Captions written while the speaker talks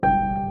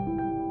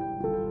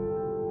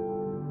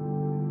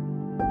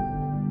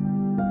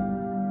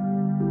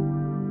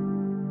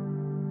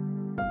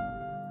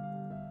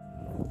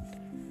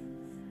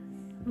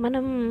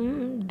మనం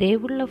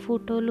దేవుళ్ళ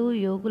ఫోటోలు,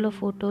 యోగుల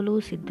ఫోటోలు,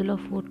 సిద్ధుల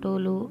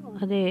ఫోటోలు,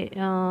 అదే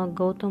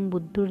గౌతమ్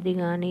బుద్ధుడిది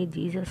కానీ,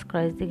 జీసస్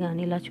క్రైస్ట్ది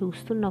కానీ ఇలా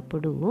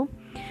చూస్తున్నప్పుడు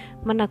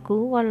మనకు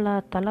వాళ్ళ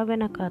తల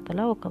వెనకాతల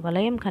ఒక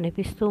వలయం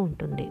కనిపిస్తూ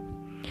ఉంటుంది.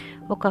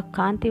 ఒక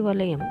కాంతి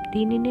వలయం.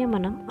 దీనినే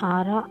మనం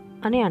ఆరా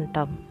అని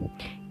అంటాం.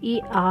 ఈ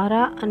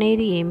ఆరా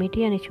అనేది ఏమిటి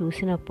అని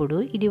చూసినప్పుడు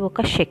ఇది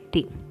ఒక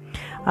శక్తి.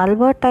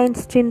 ఆల్బర్ట్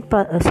ఐన్స్టీన్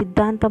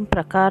సిద్ధాంతం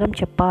ప్రకారం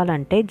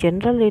చెప్పాలంటే,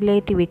 జనరల్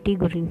రిలేటివిటీ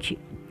గురించి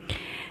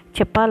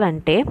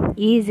చెప్పాలంటే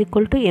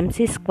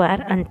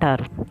E=mc²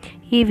 అంటారు.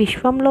 ఈ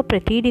విశ్వంలో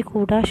ప్రతిదీ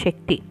కూడా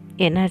శక్తి,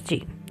 ఎనర్జీ,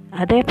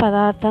 అదే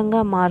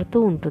పదార్థంగా మారుతూ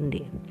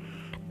ఉంటుంది.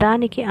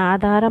 దానికి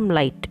ఆధారం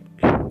లైట్,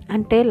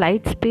 అంటే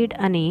లైట్ స్పీడ్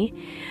అని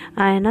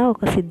ఆయన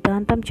ఒక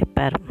సిద్ధాంతం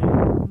చెప్పారు.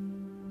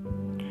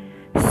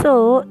 సో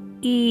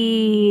ఈ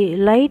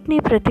లైట్ని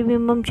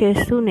ప్రతిబింబం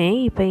చేస్తూనే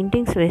ఈ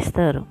పెయింటింగ్స్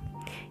వేస్తారు.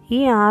 ఈ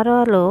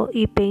ఆరాలో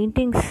ఈ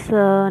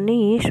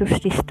పెయింటింగ్స్ని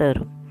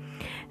సృష్టిస్తారు.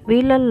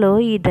 వీళ్ళల్లో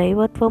ఈ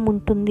దైవత్వం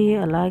ఉంటుంది,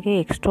 అలాగే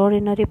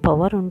ఎక్స్ట్రాడినరీ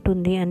పవర్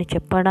ఉంటుంది అని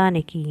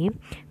చెప్పడానికి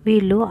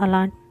వీళ్ళు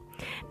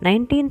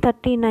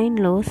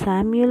 1939లో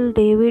Samuel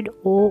David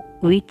oh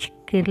which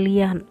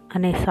Kirlian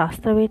అనే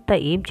శాస్త్రవేత్త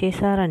ఏం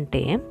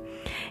చేశారంటే,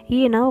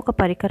 ఈయన ఒక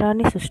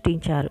పరికరాన్ని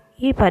సృష్టించారు.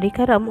 ఈ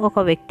పరికరం ఒక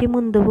వ్యక్తి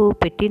ముందు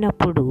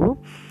పెట్టినప్పుడు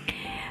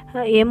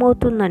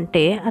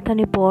ఏమవుతుందంటే,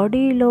 అతని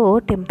బాడీలో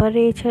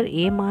టెంపరేచర్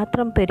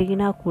ఏమాత్రం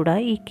పెరిగినా కూడా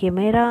ఈ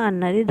కెమెరా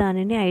అన్నది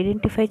దానిని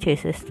ఐడెంటిఫై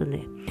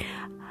చేసేస్తుంది.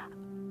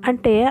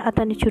 అంటే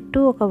అతని చుట్టూ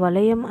ఒక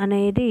వలయం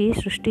అనేది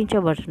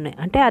సృష్టించబడుతుంది.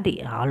 అంటే అది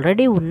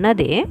ఆల్రెడీ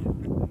ఉన్నదే,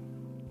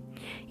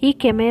 ఈ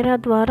కెమెరా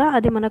ద్వారా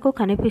అది మనకు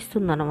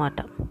కనిపిస్తుంది అన్నమాట.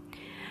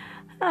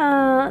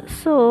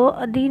 సో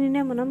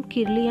దీనినే మనం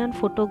కిర్లియన్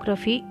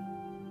ఫోటోగ్రఫీ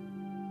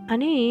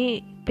అని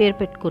పేరు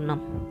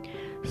పెట్టుకున్నాం.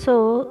 సో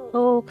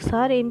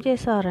ఒకసారి ఏం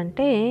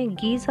చేశారంటే,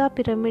 గీజా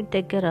పిరమిడ్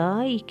దగ్గర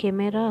ఈ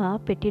కెమెరా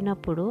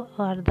పెట్టినప్పుడు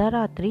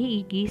అర్ధరాత్రి ఈ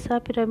గీజా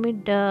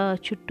పిరమిడ్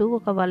చుట్టూ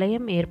ఒక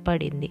వలయం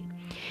ఏర్పడింది.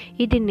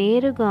 ఇది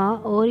నేరుగా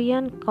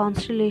ఓరియన్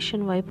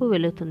కాన్స్టలేషన్ వైపు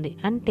వెళుతుంది.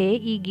 అంటే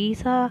ఈ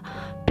గీజా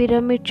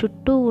పిరమిడ్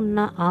చుట్టూ ఉన్న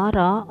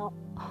ఆరా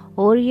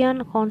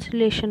ఓరియన్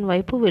కాన్స్టలేషన్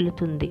వైపు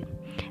వెళుతుంది.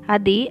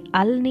 అది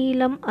అల్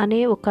నీలం అనే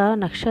ఒక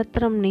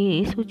నక్షత్రంని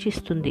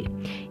సూచిస్తుంది.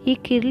 ఈ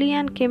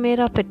కిర్లియన్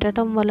కెమెరా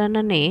పెట్టడం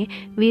వలననే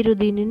వీరు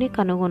దీనిని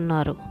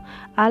కనుగొన్నారు.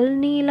 అల్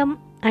నీలం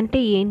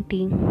అంటే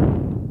ఏంటి?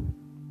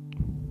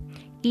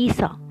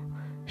 ఈసా,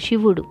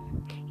 శివుడు.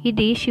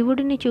 ఇది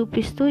శివుడిని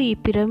చూపిస్తూ ఈ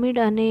పిరమిడ్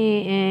అనే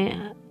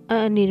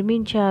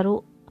నిర్మించారు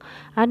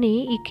అని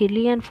ఈ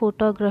కిర్లియన్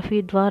ఫోటోగ్రఫీ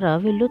ద్వారా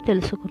వీళ్ళు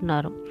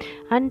తెలుసుకున్నారు.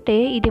 అంటే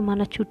ఇది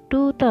మన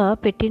చుట్టూతా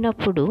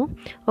పెట్టినప్పుడు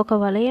ఒక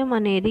వలయం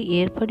అనేది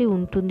ఏర్పడి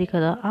ఉంటుంది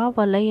కదా. ఆ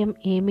వలయం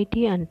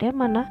ఏమిటి అంటే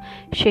మన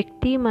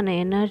శక్తి, మన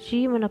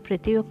ఎనర్జీ, మన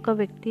ప్రతి ఒక్క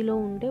వ్యక్తిలో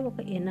ఉండే ఒక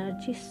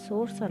ఎనర్జీ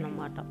సోర్స్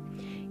అన్నమాట.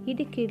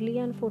 ఇది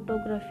కిర్లియన్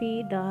ఫోటోగ్రఫీ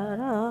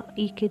ద్వారా,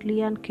 ఈ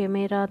కిర్లియన్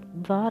కెమెరా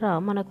ద్వారా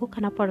మనకు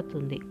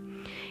కనపడుతుంది.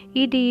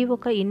 ఇది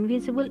ఒక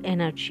ఇన్విజిబుల్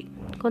ఎనర్జీ.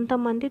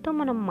 కొంతమందితో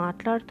మనం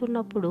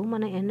మాట్లాడుతున్నప్పుడు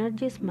మన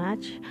ఎనర్జీస్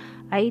మ్యాచ్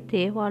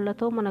అయితే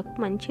వాళ్ళతో మనకు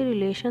మంచి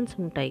రిలేషన్స్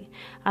ఉంటాయి.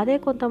 అదే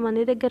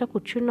కొంతమంది దగ్గర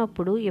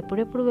కూర్చున్నప్పుడు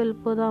ఎప్పుడెప్పుడు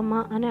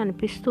వెళ్ళిపోదామా అని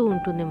అనిపిస్తూ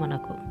ఉంటుంది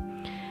మనకు.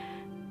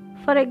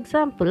 ఫర్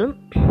ఎగ్జాంపుల్,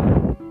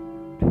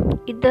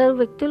 ఇద్దరు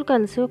వ్యక్తులు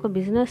కలిసి ఒక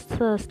బిజినెస్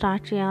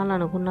స్టార్ట్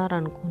చేయాలనుకున్నారు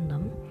అనుకుందాం.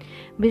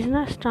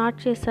 బిజినెస్ స్టార్ట్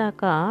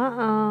చేశాక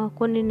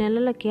కొన్ని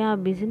నెలలకి ఆ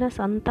బిజినెస్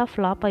అంతా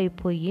ఫ్లాప్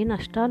అయిపోయి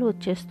నష్టాలు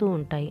వచ్చేస్తూ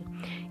ఉంటాయి.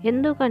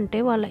 ఎందుకంటే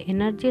వాళ్ళ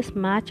ఎనర్జీస్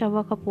మ్యాచ్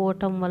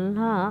అవ్వకపోవటం వల్ల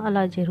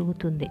అలా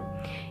జరుగుతుంది.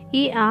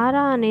 ఈ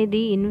ఆరా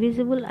అనేది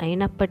ఇన్విజిబుల్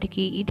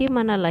అయినప్పటికీ ఇది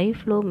మన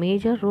లైఫ్లో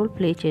మేజర్ రోల్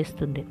ప్లే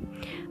చేస్తుంది.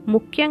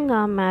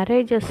 ముఖ్యంగా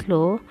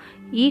మ్యారేజెస్లో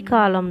ఈ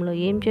కాలంలో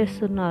ఏం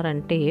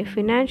చేస్తున్నారంటే,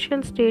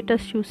 ఫినాన్షియల్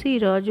స్టేటస్ చూసి ఈ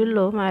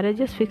రోజుల్లో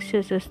మ్యారేజెస్ ఫిక్స్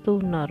చేసేస్తూ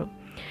ఉన్నారు.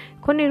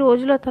 కొన్ని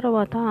రోజుల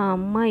తర్వాత ఆ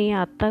అమ్మాయి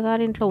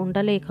అత్తగారింట్లో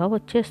ఉండలేక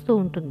వచ్చేస్తూ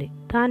ఉంటుంది.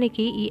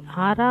 దానికి ఈ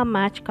ఆరా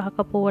మ్యాచ్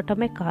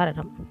కాకపోవటమే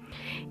కారణం.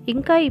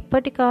 ఇంకా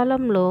ఇప్పటి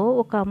కాలంలో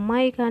ఒక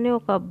అమ్మాయి కానీ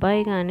ఒక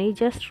అబ్బాయి కానీ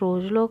జస్ట్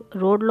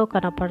రోడ్లో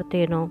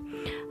కనపడితేనో,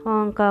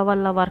 ఇంకా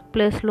వాళ్ళ వర్క్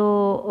ప్లేస్లో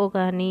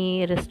కానీ,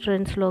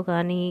 రెస్టారెంట్స్లో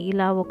కానీ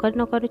ఇలా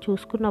ఒకరినొకరు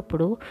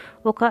చూసుకున్నప్పుడు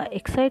ఒక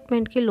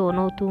ఎక్సైట్మెంట్కి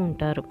లోనవుతూ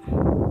ఉంటారు.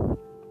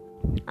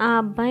 ఆ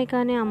అబ్బాయి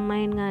కానీ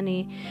అమ్మాయిని కానీ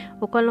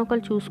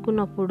ఒకరినొకరు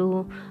చూసుకున్నప్పుడు,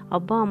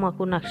 అబ్బా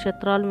మాకు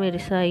నక్షత్రాలు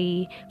మెరిశాయి,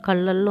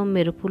 కళ్ళల్లో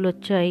మెరుపులు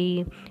వచ్చాయి,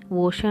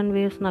 ఓషన్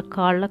వేవ్స్ నా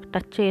కాళ్ళకు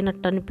టచ్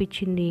అయినట్టు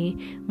అనిపించింది,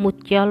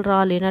 ముత్యాలు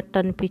రాలినట్టు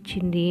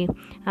అనిపించింది,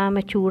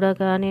 ఆమె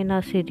చూడగానే నా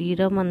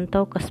శరీరం అంతా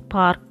ఒక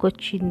స్పార్క్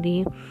వచ్చింది,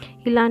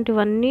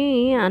 ఇలాంటివన్నీ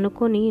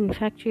అనుకొని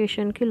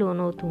ఇన్ఫాక్చుయేషన్కి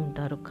లోనవుతూ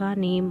ఉంటారు.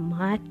 కానీ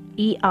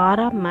ఈ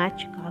ఆరా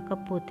మ్యాచ్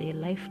కాకపోతే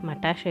లైఫ్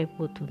మటాష్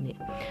అయిపోతుంది.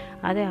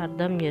 అదే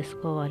అర్థం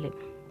చేసుకోవాలి.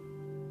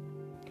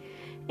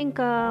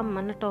 ఇంకా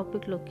మన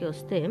టాపిక్లోకి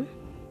వస్తే,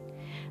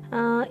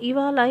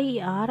 ఇవాళ ఈ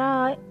ఆరా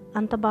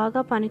అంత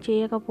బాగా పని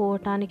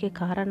చేయకపోవటానికి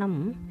కారణం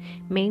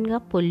మెయిన్గా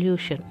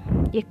పొల్యూషన్,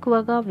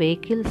 ఎక్కువగా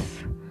వెహికల్స్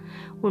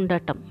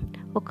ఉండటం,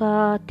 ఒక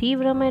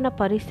తీవ్రమైన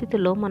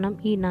పరిస్థితిలో మనం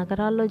ఈ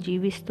నగరాల్లో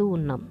జీవిస్తూ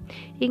ఉన్నాం.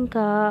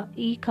 ఇంకా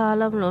ఈ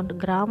కాలంలో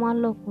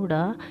గ్రామాల్లో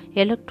కూడా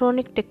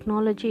ఎలక్ట్రానిక్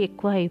టెక్నాలజీ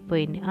ఎక్కువ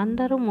అయిపోయింది.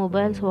 అందరూ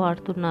మొబైల్స్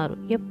వాడుతున్నారు.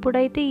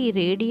 ఎప్పుడైతే ఈ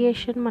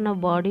రేడియేషన్ మన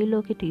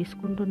బాడీలోకి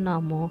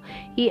తీసుకుంటున్నామో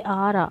ఈ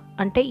ఆరా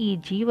అంటే ఈ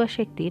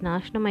జీవశక్తి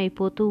నాశనం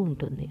అయిపోతూ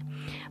ఉంటుంది.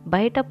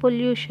 బయట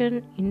పొల్యూషన్,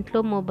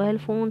 ఇంట్లో మొబైల్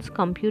ఫోన్స్,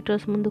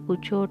 కంప్యూటర్స్ ముందు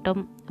కూర్చోవటం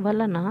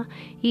వలన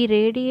ఈ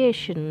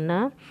రేడియేషన్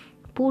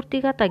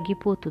పూర్తిగా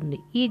తగ్గిపోతుంది.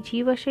 ఈ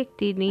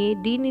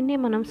దీనినే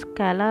మనం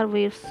స్కేలార్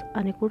వేవ్స్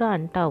అని కూడా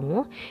అంటాము.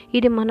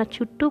 ఇది మన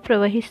చుట్టూ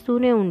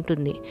ప్రవహిస్తూనే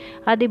ఉంటుంది.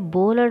 అది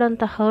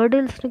బోలెడంత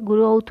హర్డిల్స్ని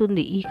గురి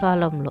అవుతుంది ఈ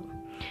కాలంలో.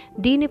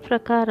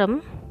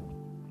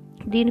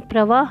 దీని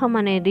ప్రవాహం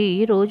అనేది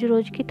రోజు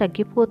రోజుకి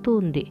తగ్గిపోతూ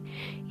ఉంది.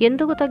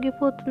 ఎందుకు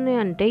తగ్గిపోతుంది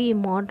అంటే ఈ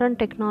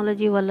మోడర్న్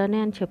టెక్నాలజీ వల్లనే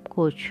అని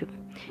చెప్పుకోవచ్చు.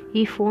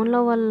 ఈ ఫోన్ల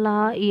వల్ల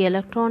ఈ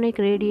ఎలక్ట్రానిక్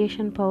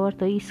రేడియేషన్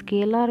పవర్తో ఈ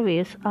స్కేలార్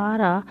వేవ్స్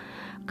ఆరా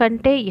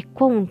కంటే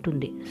ఎక్కువ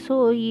ఉంటుంది. సో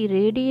ఈ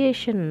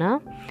రేడియేషన్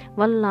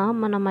వల్ల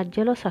మన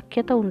మధ్యలో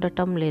సఖ్యత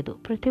ఉండటం లేదు.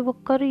 ప్రతి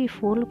ఒక్కరూ ఈ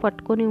ఫోన్లు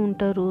పట్టుకొని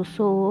ఉంటారు.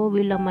 సో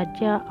వీళ్ళ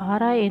మధ్య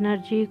ఆరా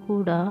ఎనర్జీ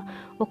కూడా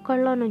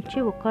ఒకళ్ళ నుంచి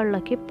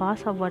ఒకళ్ళకి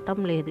పాస్ అవ్వటం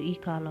లేదు ఈ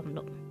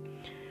కాలంలో.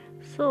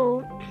 సో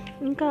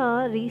ఇంకా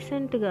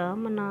రీసెంట్గా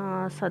మన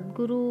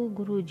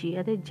గురూజీ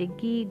అదే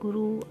జగ్గి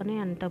గురు అని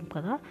అంటాం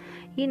కదా,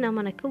 ఈయన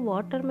మనకు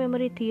వాటర్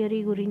మెమరీ థియరీ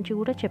గురించి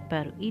కూడా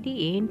చెప్పారు. ఇది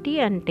ఏంటి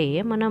అంటే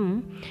మనం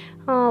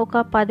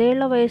ఒక 10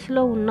 ఏళ్ల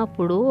వయసులో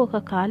ఉన్నప్పుడు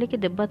ఒక కాలికి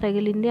దెబ్బ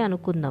తగిలింది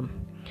అనుకుందాం.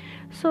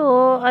 సో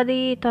అది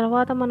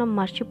తర్వాత మనం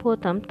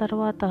మర్చిపోతాం.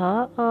 తర్వాత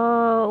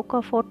ఒక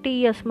 40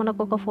 ఇయర్స్ మనకు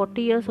ఒక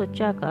 40 ఇయర్స్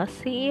వచ్చాక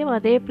సేమ్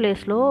అదే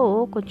ప్లేస్లో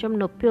కొంచెం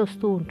నొప్పి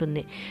వస్తూ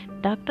ఉంటుంది.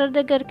 డాక్టర్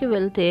దగ్గరికి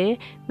వెళ్తే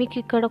మీకు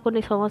ఇక్కడ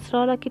కొన్ని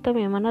సంవత్సరాల క్రితం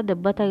ఏమైనా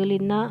దెబ్బ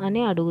తగిలిందా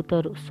అని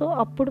అడుగుతారు. సో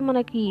అప్పుడు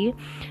మనకి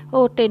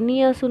 10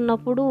 ఇయర్స్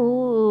ఉన్నప్పుడు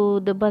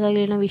దెబ్బ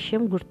తగిలిన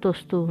విషయం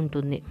గుర్తొస్తూ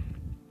ఉంటుంది.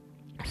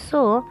 సో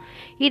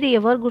ఇది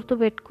ఎవరు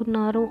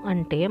గుర్తుపెట్టుకున్నారు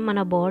అంటే మన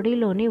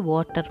బాడీలోని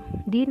వాటర్.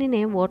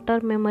 దీనినే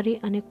వాటర్ మెమరీ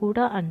అని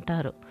కూడా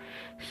అంటారు.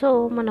 సో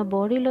మన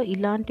బాడీలో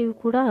ఇలాంటివి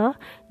కూడా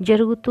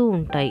జరుగుతూ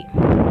ఉంటాయి.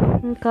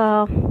 ఇంకా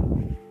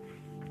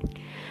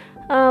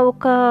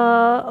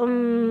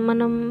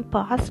మనం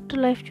పాస్ట్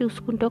లైఫ్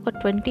చూసుకుంటే ఒక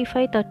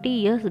 25-30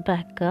 ఇయర్స్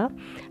బ్యాక్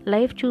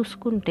లైఫ్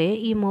చూసుకుంటే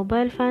ఈ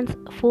మొబైల్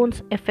ఫోన్స్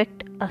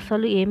ఎఫెక్ట్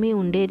అసలు ఏమీ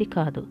ఉండేది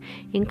కాదు.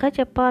 ఇంకా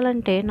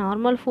చెప్పాలంటే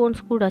నార్మల్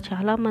ఫోన్స్ కూడా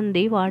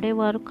చాలామంది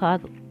వాడేవారు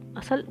కాదు,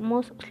 అసలు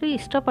మోస్ట్లీ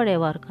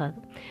ఇష్టపడేవారు కాదు.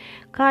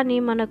 కానీ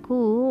మనకు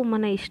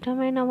మన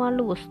ఇష్టమైన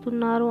వాళ్ళు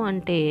వస్తున్నారు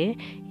అంటే,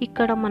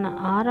 ఇక్కడ మన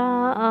ఆరా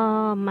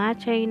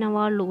మ్యాచ్ అయిన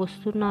వాళ్ళు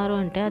వస్తున్నారు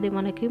అంటే అది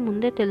మనకి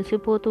ముందే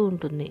తెలిసిపోతూ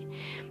ఉంటుంది.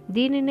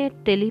 దీనినే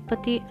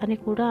టెలిపతి అని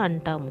కూడా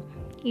అంటాము.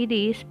 ఇది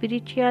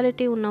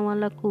స్పిరిచువాలిటీ ఉన్న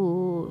వాళ్ళకు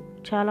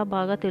చాలా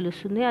బాగా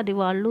తెలుస్తుంది. అది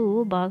వాళ్ళు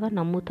బాగా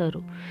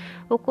నమ్ముతారు.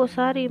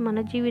 ఒక్కోసారి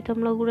మన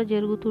జీవితంలో కూడా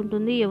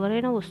జరుగుతుంటుంది.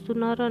 ఎవరైనా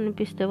వస్తున్నారు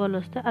అనిపిస్తే వాళ్ళు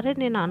వస్తే, అరే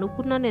నేను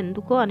అనుకున్నాను,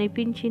 ఎందుకో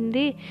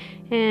అనిపించింది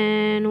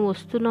నువ్వు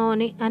వస్తున్నావు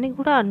అని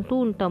కూడా అంటూ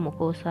ఉంటాం.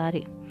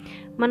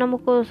 మనం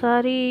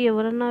ఒక్కోసారి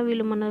ఎవరన్నా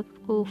వీళ్ళు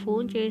మనకు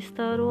ఫోన్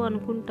చేస్తారు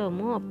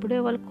అనుకుంటాము, అప్పుడే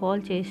వాళ్ళు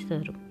కాల్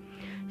చేస్తారు.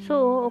 సో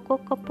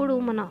ఒక్కొక్కప్పుడు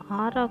మన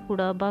ఆరా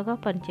కూడా బాగా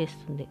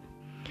పనిచేస్తుంది.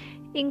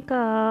 ఇంకా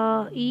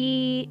ఈ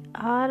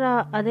ఆరా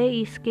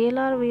ఈ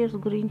స్కేలార్ వేవ్స్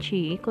గురించి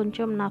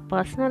కొంచెం నా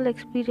పర్సనల్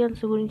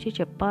ఎక్స్పీరియన్స్ గురించి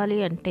చెప్పాలి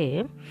అంటే,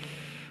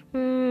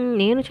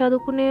 నేను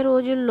చదువుకునే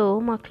రోజుల్లో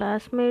మా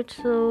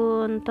క్లాస్మేట్స్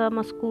అంతా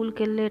మా స్కూల్కి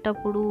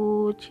వెళ్ళేటప్పుడు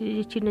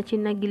చిన్న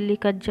చిన్న గిల్లి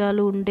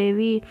కజ్జాలు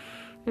ఉండేవి.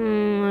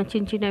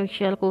 చిన్న చిన్న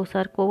విషయాలకు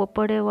ఒకసారి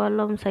కోపపడే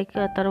వాళ్ళం.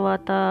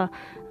 తర్వాత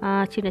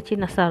చిన్న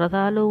చిన్న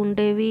సరదాలు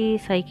ఉండేవి,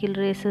 సైకిల్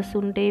రేసెస్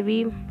ఉండేవి.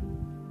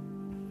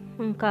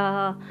 ఇంకా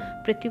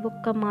ప్రతి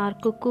ఒక్క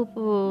మార్కుకు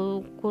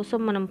కోసం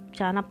మనం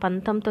చాలా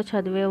పంతంతో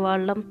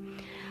చదివేవాళ్ళం.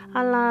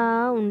 అలా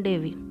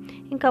ఉండేవి.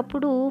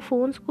 ఇంకప్పుడు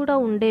ఫోన్స్ కూడా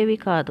ఉండేవి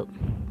కాదు.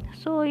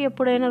 సో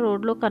ఎప్పుడైనా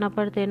రోడ్లో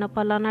కనపడితేనా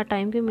పలానా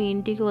టైంకి మీ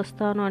ఇంటికి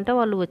వస్తాను అంటే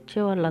వాళ్ళు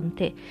వచ్చేవాళ్ళు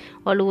అంతే.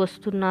 వాళ్ళు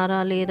వస్తున్నారా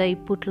లేదా,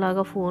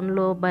 ఇప్పట్లాగా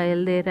ఫోన్లో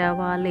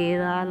బయలుదేరావా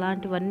లేదా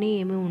అలాంటివన్నీ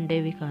ఏమీ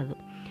ఉండేవి కాదు.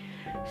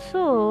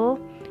 సో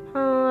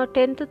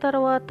 10th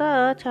తర్వాత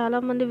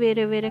చాలామంది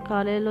వేరే వేరే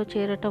కాలేజీలో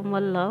చేరటం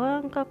వల్ల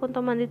ఇంకా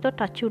కొంతమందితో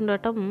టచ్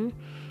ఉండటం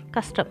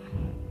కష్టం.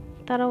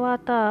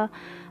 తర్వాత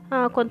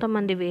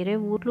కొంతమంది వేరే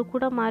ఊర్లు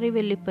కూడా మారి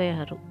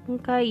వెళ్ళిపోయారు.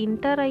 ఇంకా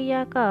ఇంటర్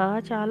అయ్యాక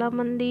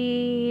చాలామంది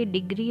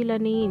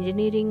డిగ్రీలని,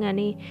 ఇంజనీరింగ్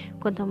అని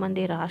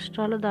కొంతమంది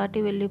రాష్ట్రాలు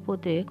దాటి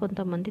వెళ్ళిపోతే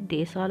కొంతమంది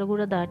దేశాలు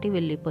కూడా దాటి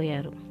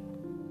వెళ్ళిపోయారు.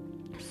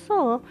 సో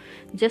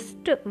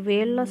జస్ట్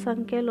వేళ్ళ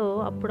సంఖ్యలో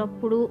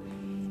అప్పుడప్పుడు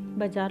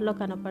బజార్లో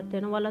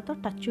కనపడితేనే వాళ్ళతో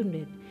టచ్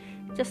ఉండేది.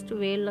 జస్ట్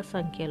వేళ్ళ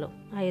సంఖ్యలో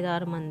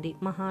 5-6 మంది,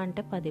 మహా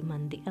అంటే 10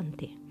 మంది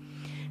అంతే.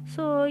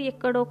 సో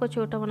ఎక్కడో ఒక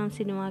చోట మనం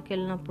సినిమాకి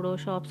వెళ్ళినప్పుడు,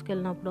 షాప్స్కి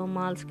వెళ్ళినప్పుడు,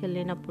 మాల్స్కి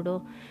వెళ్ళినప్పుడు,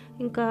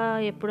 ఇంకా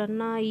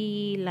ఎప్పుడన్నా ఈ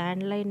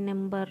ల్యాండ్లైన్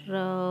నెంబర్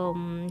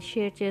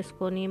షేర్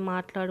చేసుకొని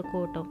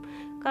మాట్లాడుకోవటం.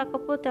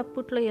 కాకపోతే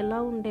అప్పట్లో ఎలా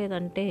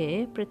ఉండేదంటే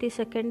ప్రతి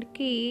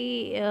సెకండ్కి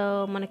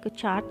మనకు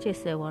చాట్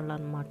చేసేవాళ్ళు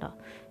అనమాట.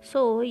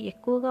 సో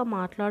ఎక్కువగా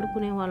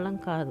మాట్లాడుకునే వాళ్ళం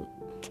కాదు.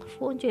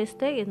 ఫోన్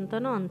చేస్తే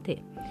ఎంతనో అంతే.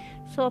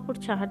 సో అప్పుడు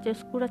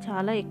ఛార్జెస్ కూడా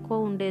చాలా ఎక్కువ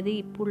ఉండేది.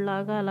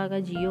 ఇప్పుడులాగా అలాగా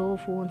జియో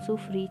ఫోన్స్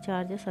ఫ్రీ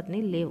ఛార్జెస్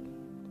అన్నీ లేవు.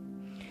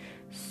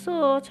 సో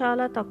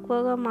చాలా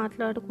తక్కువగా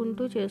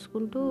మాట్లాడుకుంటూ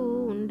చేసుకుంటూ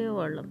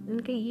ఉండేవాళ్ళం.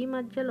 ఇంకా ఈ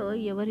మధ్యలో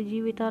ఎవరి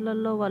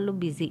జీవితాలలో వాళ్ళు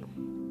బిజీ.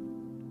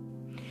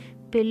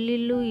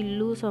 పెళ్ళిళ్ళు,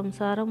 ఇల్లు,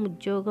 సంసారం,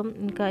 ఉద్యోగం,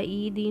 ఇంకా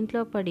ఈ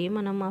దీంట్లో పడి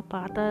మనం ఆ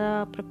పాత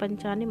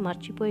ప్రపంచాన్ని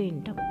మర్చిపోయి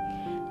ఉంటాం.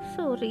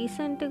 సో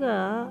రీసెంట్గా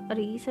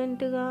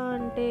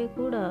అంటే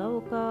కూడా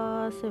ఒక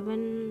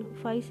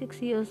 5-6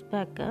 ఇయర్స్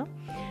బ్యాక్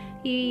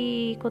ఈ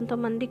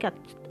కొంతమందికి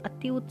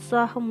అతి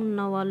ఉత్సాహం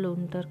ఉన్న వాళ్ళు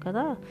ఉంటారు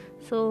కదా.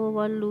 సో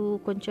వాళ్ళు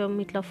కొంచెం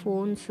ఇట్లా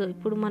ఫోన్స్,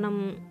 ఇప్పుడు మనం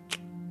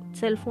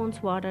సెల్ ఫోన్స్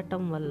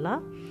వాడటం వల్ల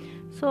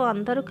సో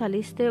అందరూ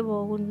కలిస్తే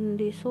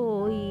బాగుంటుంది. సో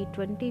ఈ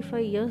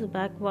 25 ఇయర్స్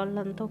బ్యాక్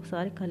వాళ్ళంతా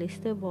ఒకసారి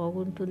కలిస్తే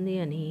బాగుంటుంది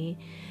అని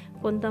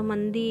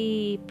కొంతమంది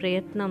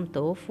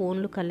ప్రయత్నంతో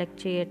ఫోన్లు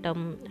కలెక్ట్ చేయటం,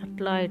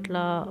 అట్లా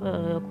ఇట్లా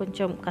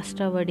కొంచెం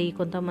కష్టపడి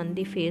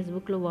కొంతమంది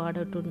ఫేస్బుక్లు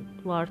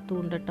వాడుతూ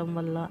ఉండటం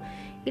వల్ల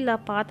ఇలా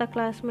పాత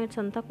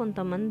క్లాస్మేట్స్ అంతా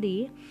కొంతమంది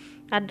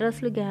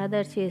అడ్రస్లు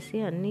గ్యాదర్ చేసి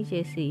అన్నీ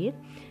చేసి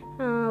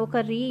ఒక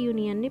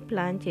రీయూనియన్ని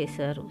ప్లాన్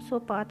చేశారు. సో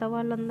పాత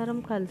వాళ్ళందరం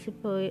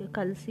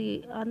కలిసి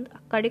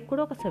అక్కడికి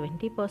కూడా ఒక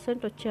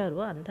 70% వచ్చారు,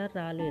 అందరు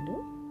రాలేదు.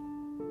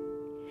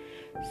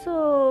 సో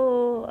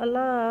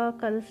అలా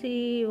కలిసి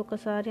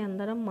ఒకసారి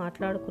అందరం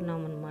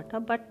మాట్లాడుకున్నాం అనమాట.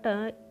 బట్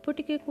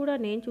ఇప్పటికీ కూడా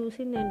నేను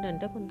చూసింది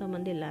ఏంటంటే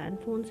కొంతమంది ల్యాండ్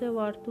ఫోన్సే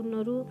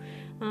వాడుతున్నారు,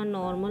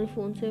 నార్మల్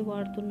ఫోన్సే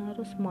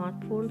వాడుతున్నారు,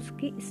 స్మార్ట్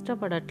ఫోన్స్కి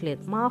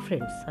ఇష్టపడట్లేదు మా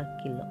ఫ్రెండ్స్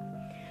సర్కిల్లో.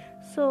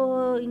 సో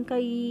ఇంకా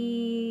ఈ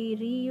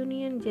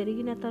రీయూనియన్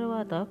జరిగిన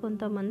తర్వాత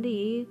కొంతమంది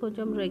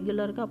కొంచెం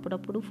రెగ్యులర్గా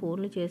అప్పుడప్పుడు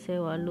ఫోన్లు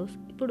చేసేవాళ్ళు.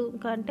 ఇప్పుడు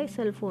ఇంకా అంటే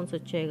సెల్ ఫోన్స్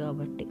వచ్చాయి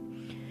కాబట్టి.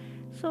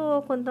 సో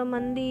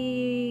కొంతమంది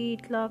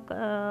ఇట్లా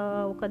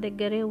ఒక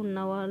దగ్గరే ఉన్న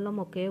వాళ్ళం,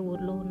 ఒకే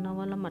ఊర్లో ఉన్న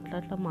వాళ్ళం,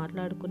 అట్లా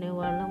మాట్లాడుకునే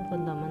వాళ్ళం.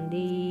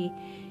 కొంతమంది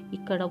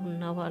ఇక్కడ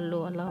ఉన్న వాళ్ళు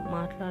అలా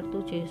మాట్లాడుతూ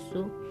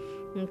చేస్తూ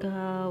ఇంకా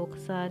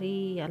ఒకసారి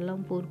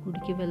అల్లంపూర్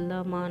గుడికి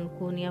వెళ్దామా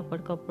అనుకొని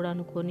అప్పటికప్పుడు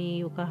అనుకొని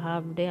ఒక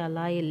హాఫ్ డే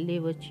అలా వెళ్ళి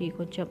వచ్చి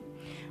కొంచెం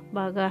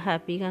బాగా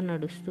హ్యాపీగా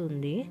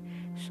నడుస్తుంది.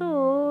 సో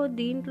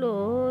దీంట్లో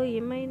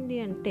ఏమైంది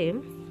అంటే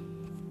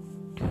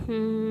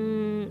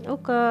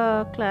ఒక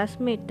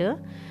క్లాస్మేట్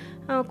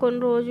కొన్ని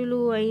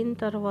రోజులు అయిన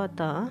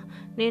తర్వాత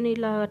నేను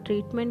ఇలా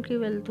ట్రీట్మెంట్కి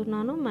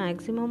వెళ్తున్నాను,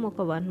 మ్యాక్సిమం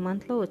ఒక 1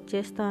 monthలో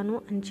వచ్చేస్తాను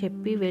అని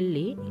చెప్పి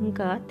వెళ్ళి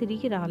ఇంకా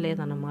తిరిగి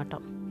రాలేదన్నమాట.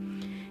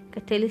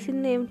 ఇంకా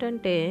తెలిసింది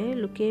ఏమిటంటే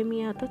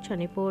లుకేమియాతో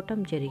చనిపోవటం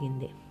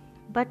జరిగింది.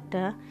 బట్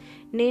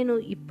నేను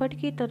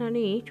ఇప్పటికీ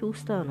తనని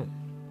చూస్తాను.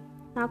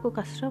 నాకు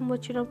కష్టం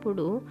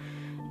వచ్చినప్పుడు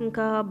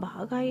ఇంకా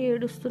బాగా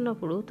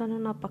ఏడుస్తున్నప్పుడు తను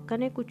నా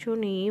పక్కనే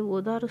కూర్చొని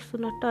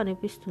ఓదారుస్తున్నట్టు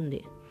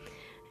అనిపిస్తుంది.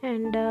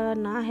 అండ్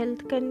నా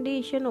హెల్త్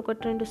కండిషన్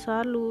 1-2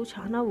 సార్లు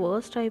చాలా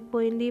వర్స్ట్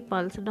అయిపోయింది,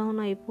 పల్స్ డౌన్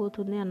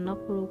అయిపోతుంది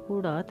అన్నప్పుడు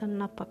కూడా తను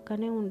నా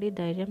పక్కనే ఉండి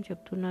ధైర్యం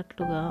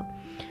చెప్తున్నట్లుగా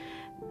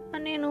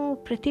నేను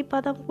ప్రతి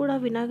పదం కూడా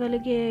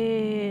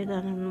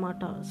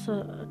వినగలిగేదానమాట. సో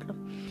అట్లా.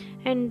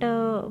 అండ్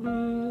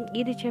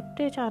ఇది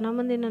చెప్తే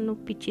చాలామంది నన్ను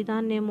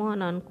పిచ్చిదాన్నేమో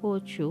అని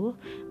అనుకోవచ్చు,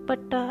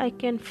 but I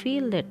can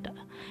feel that.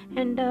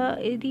 And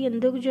ఇది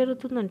ఎందుకు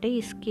జరుగుతుందంటే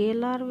ఈ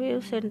స్కేలార్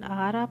వేవ్స్ అండ్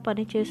ఆరా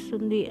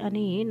పనిచేస్తుంది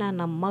అని నా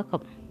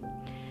నమ్మకం.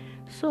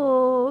 సో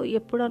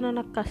ఎప్పుడైనా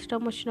నాకు కష్టం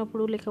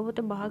వచ్చినప్పుడు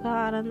లేకపోతే బాగా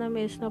ఆనందం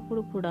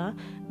వేసినప్పుడు కూడా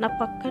నా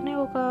పక్కనే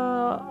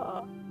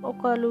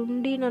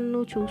ఒకళ్ళుండి నన్ను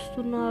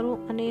చూస్తున్నారు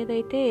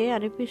అనేదైతే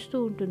అనిపిస్తూ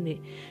ఉంటుంది.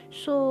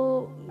 సో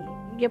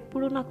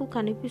ఎప్పుడు నాకు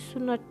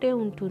కనిపిస్తున్నట్టే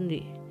ఉంటుంది.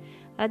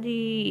 అది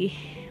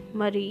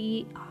మరి ఈ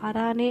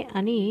ఆరానే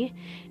అని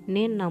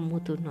నేను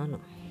నమ్ముతున్నాను.